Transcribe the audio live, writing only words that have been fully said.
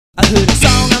heard a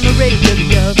song on the radio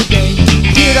the other day.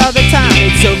 I hear it all the time,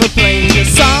 it's overplayed. The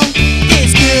song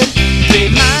is good,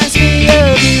 reminds me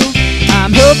of you.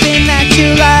 I'm hoping that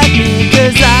you like me,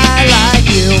 cause I like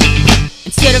you.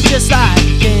 Instead of just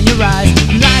liking your eyes,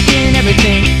 I'm liking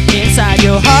everything inside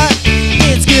your heart.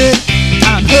 It's good,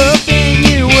 I'm hoping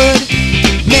you would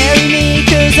marry me,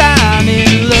 cause I'm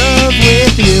in love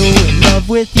with you. In love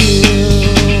with you,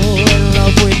 in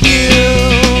love with you.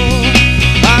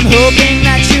 I'm hoping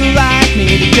that you like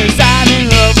me, because I'm in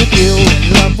love with you. In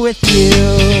love with you,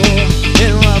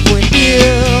 in love with you.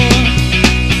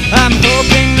 I'm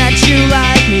hoping that you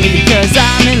like me, because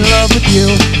I'm in love with you.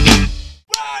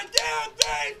 1, 2,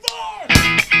 3,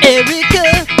 4.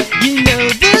 Erica, you know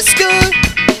the score,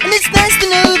 and it's nice to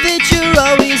know that you're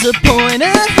always a point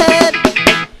ahead.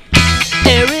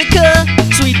 Erica,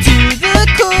 sweet to the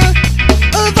core,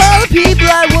 of all the people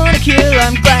I wanna kill,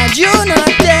 I'm glad you're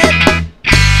not dead.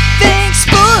 Thanks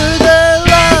for the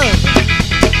love,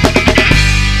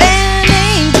 an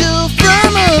angel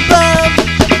from above,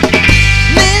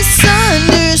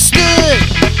 misunderstood.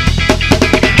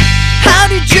 How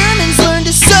do Germans learn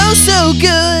to sew so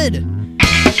good?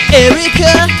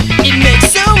 Erica, it makes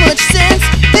so much sense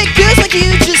that girls like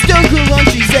you just don't grow on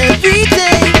trees every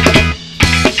day.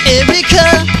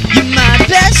 Erica, you're my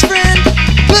best friend,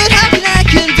 but how can I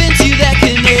convince you that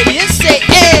Canadians say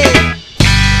hey?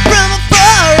 From a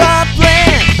far-off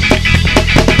land,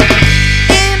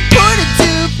 imported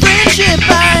to Friendship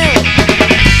Isle,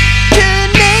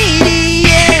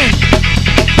 Canadian,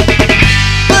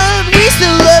 but we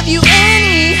still love you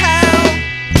anyhow.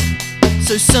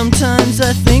 So sometimes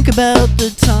I think about the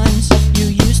times you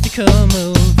used to come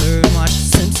over and watch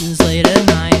The Simpsons late at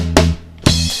night.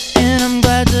 And I'm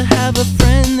glad to have a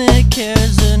friend that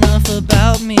cares enough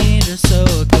about me to sew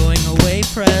a going away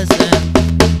present.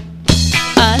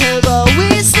 I have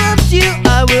always loved you,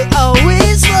 I will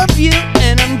always love you,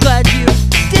 and I'm glad you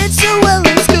did so well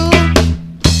in school.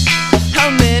 How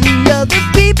many other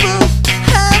people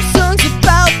have songs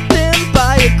about them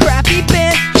by a crappy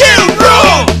band? You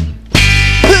rule!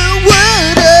 Who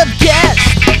would have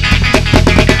guessed?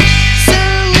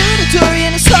 Salutatory,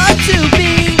 and it's hard to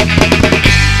be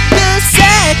the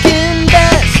second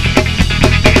best,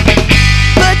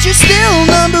 but you're still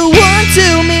number one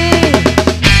to me.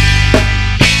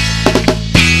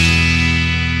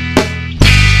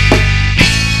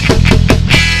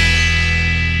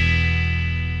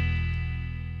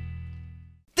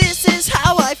 This is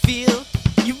how I feel,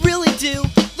 you really do.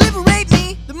 Liberate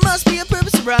me, there must be a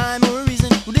purpose, a rhyme, or a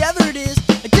reason, whatever it is.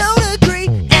 I don't agree,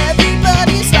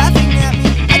 everybody's laughing at me.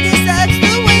 I guess that's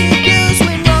the way it goes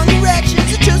when wrong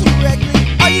directions are chosen correctly.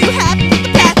 Are you happy with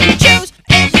the path you chose?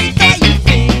 Every thought you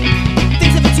think,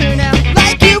 things haven't turned out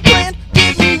like you planned.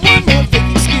 Give me one more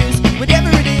fake excuse, whatever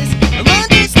it is, I'll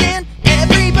understand.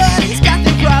 Everybody's got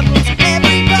their problems,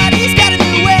 everybody's got a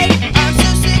new way. I'm so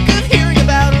sick of hearing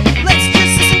about them, let's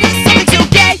just listen to something's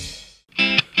okay.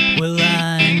 Well,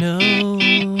 I know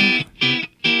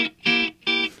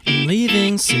I'm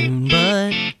leaving soon,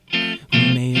 but we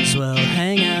may as well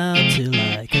hang out till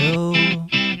I go.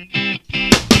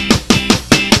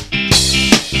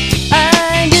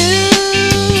 I knew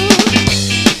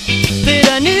that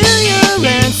I knew your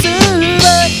answer,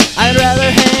 but I'd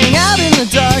rather hang out in the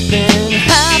dark than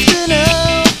have to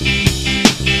know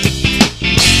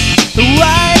the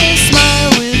widest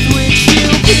smile with which you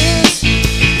pierce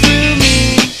through me.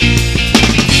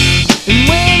 And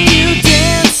when you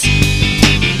dance,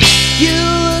 you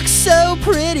look so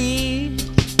pretty.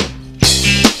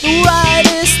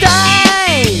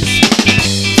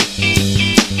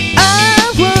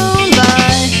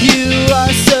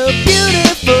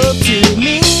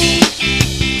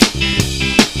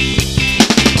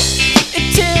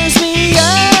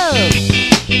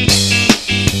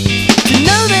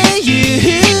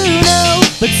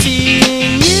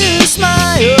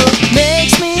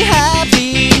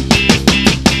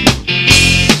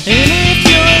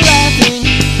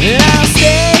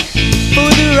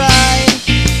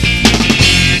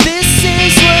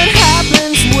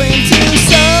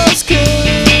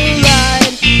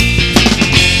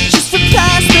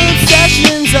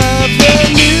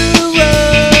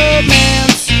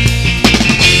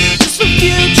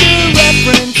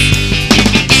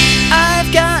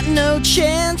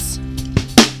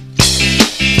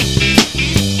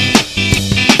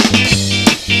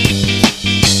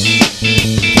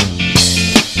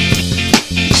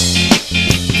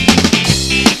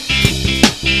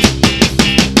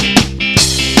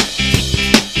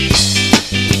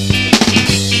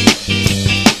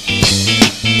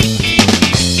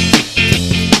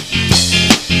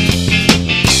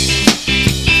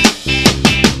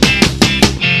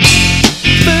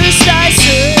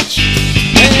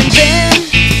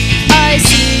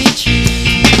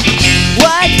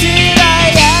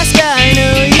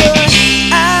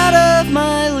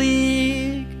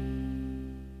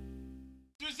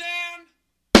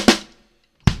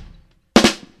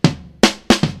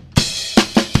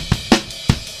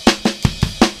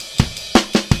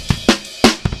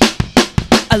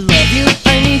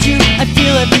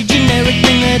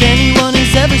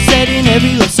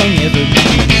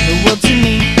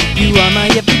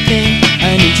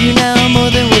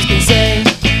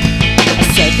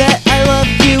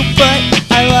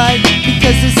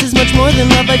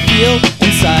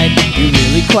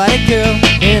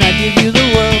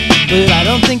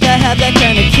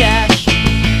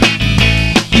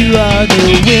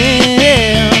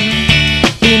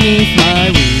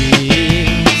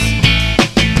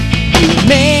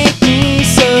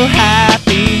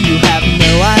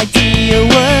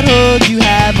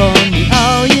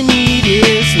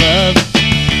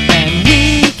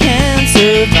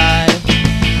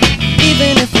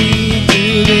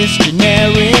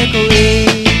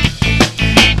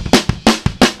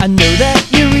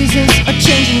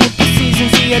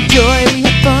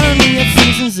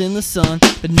 the sun.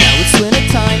 But now it's winter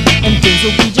time, and things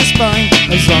will be just fine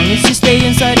as long as you stay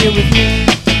inside here with me.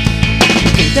 You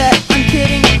think that I'm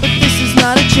kidding, but this is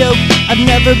not a joke. I've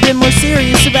never been more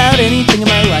serious about anything in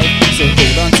my life. So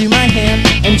hold on to my hand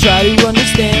and try to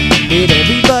understand that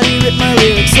everybody ripped my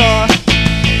lyrics off.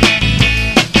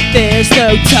 There's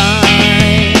no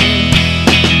time,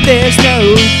 there's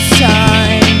no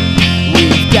time.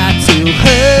 We've got to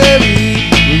hurry,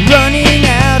 we're running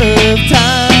out of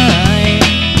time.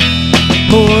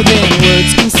 More than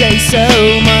words can say so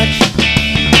much.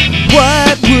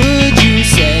 What would you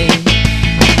say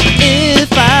if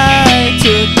I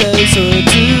took those words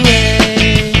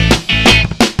away?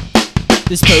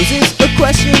 This poses a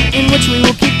question in which we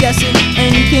will keep guessing,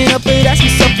 and you can't help but ask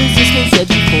yourself, has this been said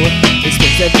before? It's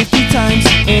been said 50 times,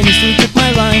 and history took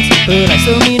my lines, but I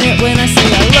still mean it when I say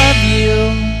I love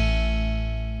you.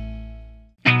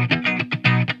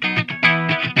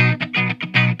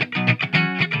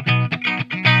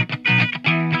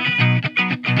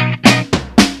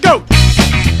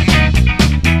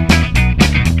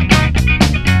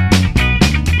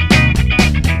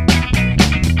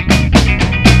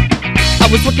 I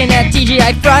was looking at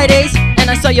TGI Fridays, and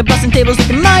I saw you busting tables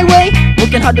looking my way,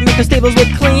 working hard to make those tables look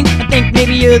clean. I think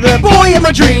maybe you're the boy of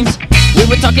my dreams. We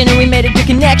were talking and we made a good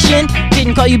connection.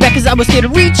 Didn't call you back cause I was scared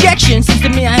of rejection. Seems to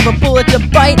me I have a bullet to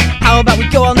bite. How about we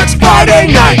go all next Friday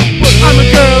night? I'm a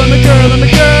girl, I'm a girl, I'm a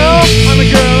girl. I'm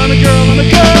a girl, I'm a girl, I'm a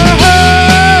girl.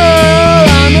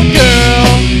 I'm a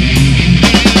girl.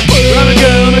 I'm a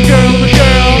girl, I'm a girl, I'm a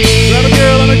girl. I'm a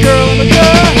girl, I'm a girl, I'm a girl.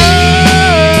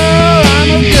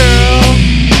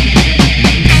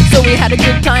 We had a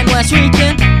good time last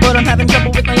weekend, but I'm having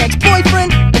trouble with my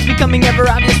ex-boyfriend. It's becoming ever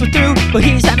obvious we're through, but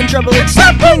he's having trouble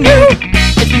accepting you.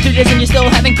 It's been 2 days and you still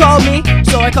haven't called me,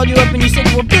 so I called you up and you said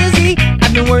you were busy.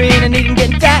 I've been worrying and eating,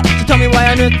 getting fat, so tell me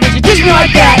why on earth would you treat me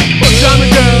like that? I'm a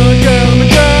girl, a girl, I'm a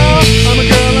girl. I'm a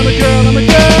girl, I'm a girl, I'm a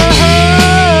girl.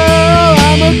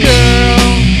 I'm a girl.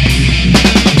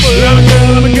 I'm a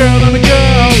girl, I'm a girl, I'm a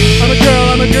girl. I'm a girl,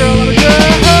 I'm a girl, I'm a girl.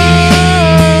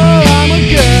 I'm a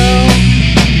girl.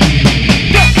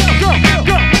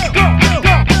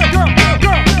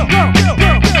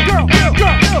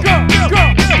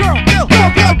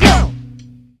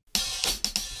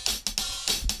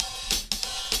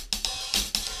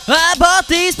 I bought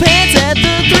these pants at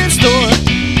the thrift store,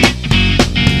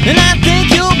 and I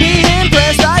think you'll be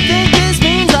impressed. I think this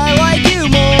means I like you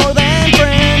more than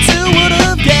friends. Who would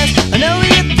have guessed? I know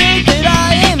you think that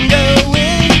I am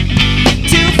going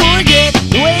to forget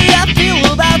the way I feel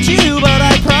about you, but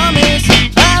I promise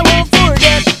I won't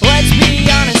forget. Let's be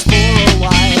honest for a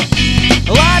while.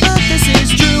 A lie, but this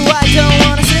is true. I don't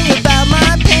want to sing about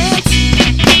my pants.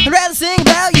 I'd rather sing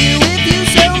about you with you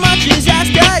so much as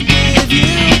ask I give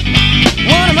you.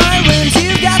 One of my limbs,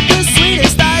 you got the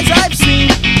sweetest eyes I've seen.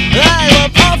 I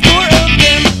love all 4 of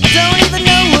them. I don't even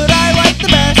know what I like the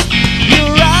best,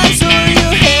 your eyes or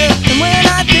your hair. And when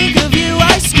I think of you,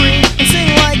 I scream and sing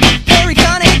like Harry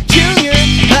Connick Jr.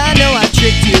 I know I've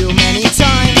tricked you many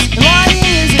times, and lying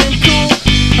isn't cool.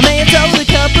 I may have told a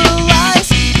couple lies,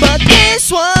 but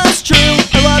this one's true.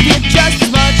 I love you just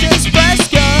as much as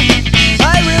Fresca.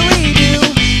 I really do,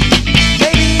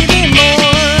 maybe even more.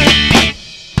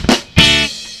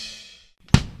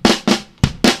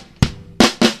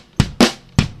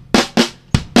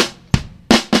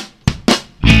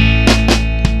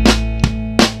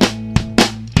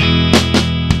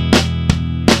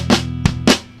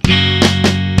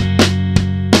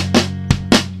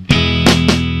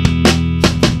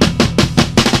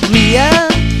 Leah,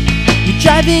 you're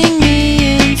driving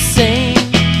me insane.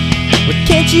 What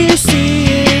can't you see?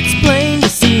 It's plain to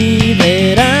see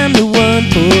that I'm the one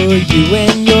for you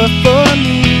and you're for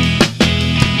me.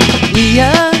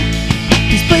 Leah,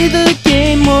 please play the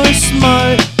game more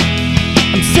smart.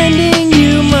 I'm sending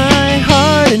you my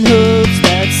heart in hopes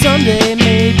that someday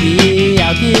maybe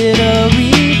I'll get a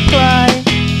reply.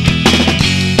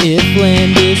 If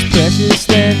land is precious,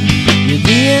 then you're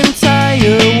the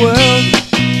entire world.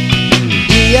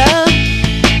 Leah,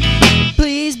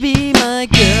 please be my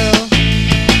girl.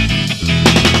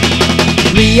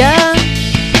 Leah,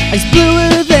 eyes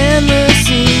bluer than the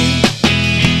sea.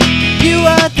 You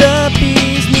are the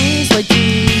bee's knees. Why do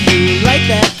you like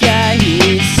that guy?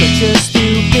 He's such a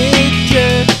stupid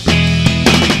jerk.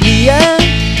 Leah,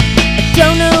 I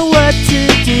don't know what to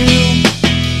do.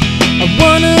 I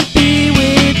wanna be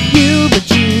with you, but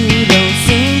you don't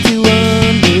seem to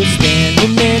understand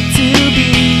we're meant to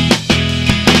be.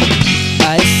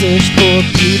 I searched for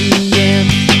beauty and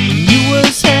you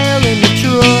was hell in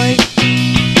Detroit.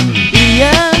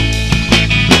 Leah,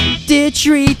 ditch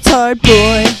retard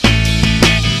boy.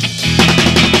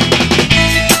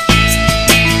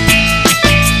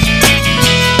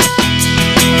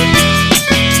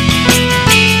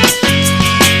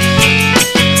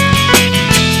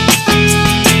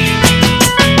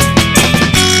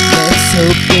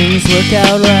 always work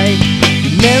out right.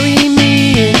 You marry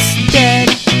me instead.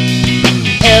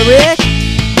 Eric,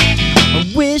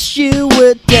 I wish you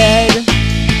were dead.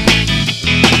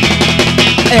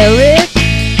 Eric,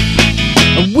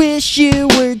 I wish you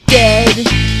were dead.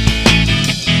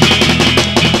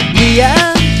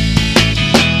 Leah,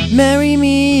 marry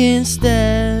me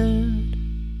instead.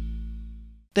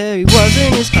 There he was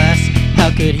in his class, how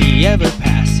could he ever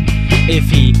pass if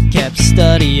he kept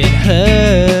studying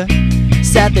her?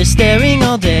 Sat there staring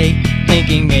all day,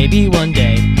 thinking maybe one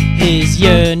day his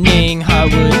yearning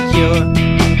heart would cure.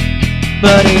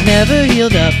 But it never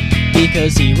healed up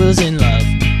because he was in love,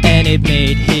 and it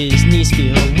made his knees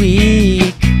feel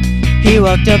weak. He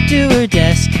walked up to her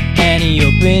desk and he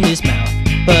opened his mouth,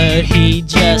 but he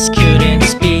just couldn't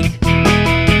speak.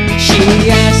 She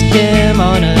asked him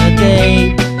on a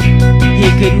date. He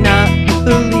could not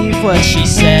believe what she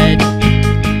said.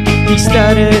 He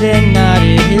stuttered and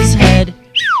nodded his head.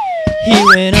 He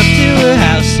went up to her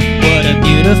house, what a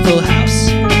beautiful house,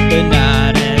 but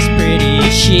not as pretty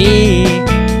as she.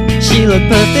 She looked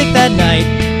perfect that night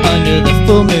under the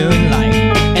full moonlight,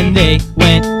 and they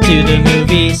went to the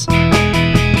movies.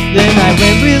 The night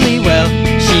went really well,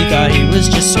 she thought he was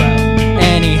just swell,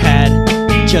 and he had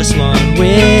just one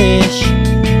wish.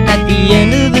 At the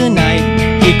end of the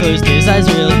night, he closed his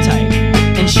eyes real tight,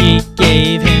 and she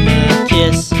gave him a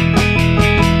kiss.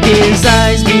 His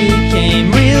eyes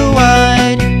became real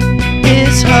wide,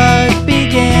 his heart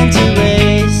began to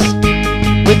race,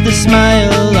 with a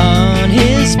smile on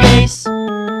his face.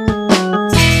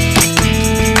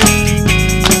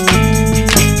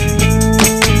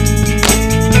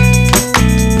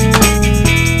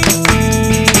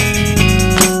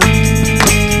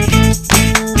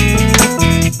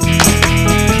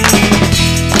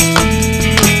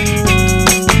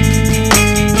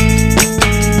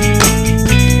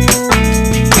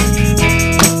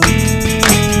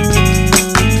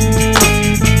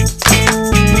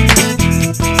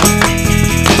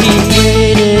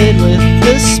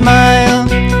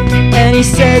 He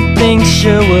said things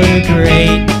sure were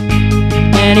great,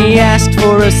 and he asked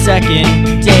for a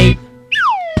second date.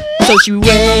 So she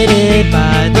waited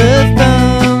by the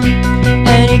phone,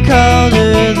 and he called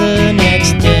her the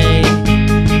next day.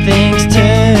 Things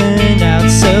turned out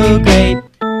so great.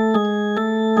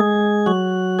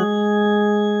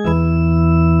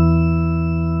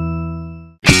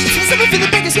 It's been something for the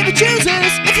beggars, heavy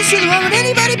choosers. If you should have let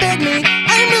anybody beg me,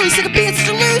 I am really sick of being such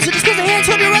a loser. Just cause the hands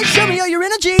hold you right, show me all your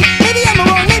energy. Maybe I'm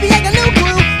wrong, maybe I got no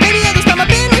clue. Maybe all this time I've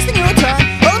been wasting your time.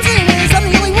 All I'm saying is I'm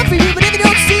the only one for you, but if you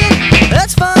don't see it,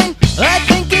 that's fine. I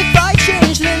think if I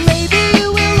change, then maybe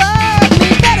you will love me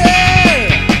better.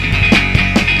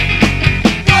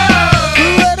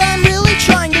 Whoa. What I'm really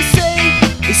trying to say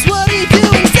is, what are you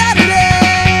doing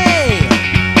Saturday?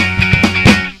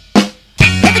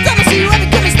 Every time I see you, I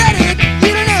become ecstatic.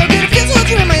 You don't know how good it feels to hold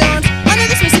you in my arms. I know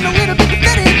this may seem a little bit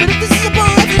pathetic, but if this is a ball,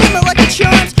 I can hit my lucky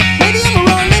charms. Maybe I'm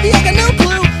wrong, maybe I got no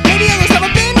clue. Maybe all this time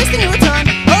I've been wasting your time.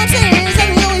 All I'm saying is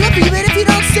I'm the only one for you, but if you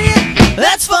don't see it,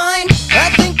 that's fine. I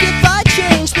think if I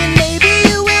change, then maybe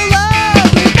you will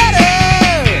love me better.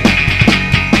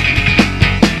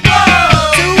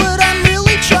 Whoa. So what I'm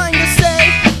really trying to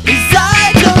say is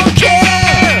I don't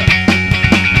care.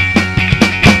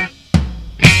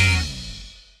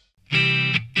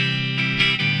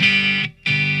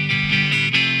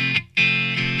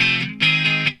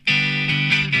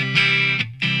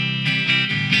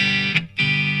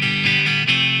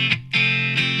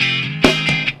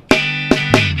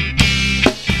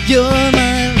 You're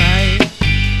my light,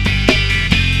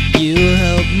 you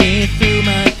help me through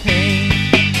my pain.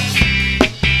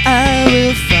 I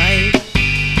will fight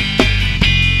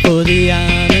for the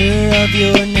honor of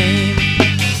your name.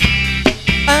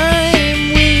 I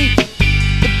am weak,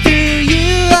 but through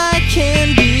you I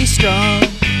can be strong,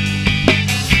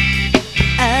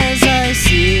 as I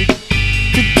seek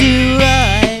to do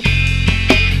right.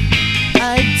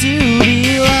 I do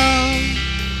belong.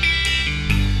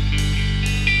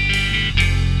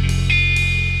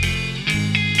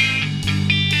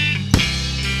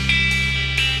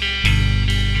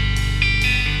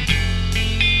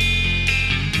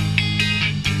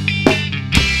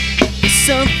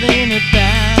 Something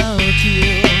about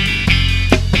you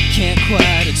I can't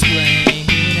quite explain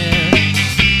it.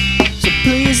 So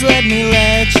please let me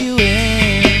let you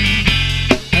in.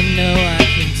 I know I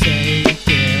can take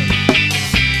it.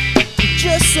 You're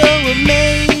just so amazing.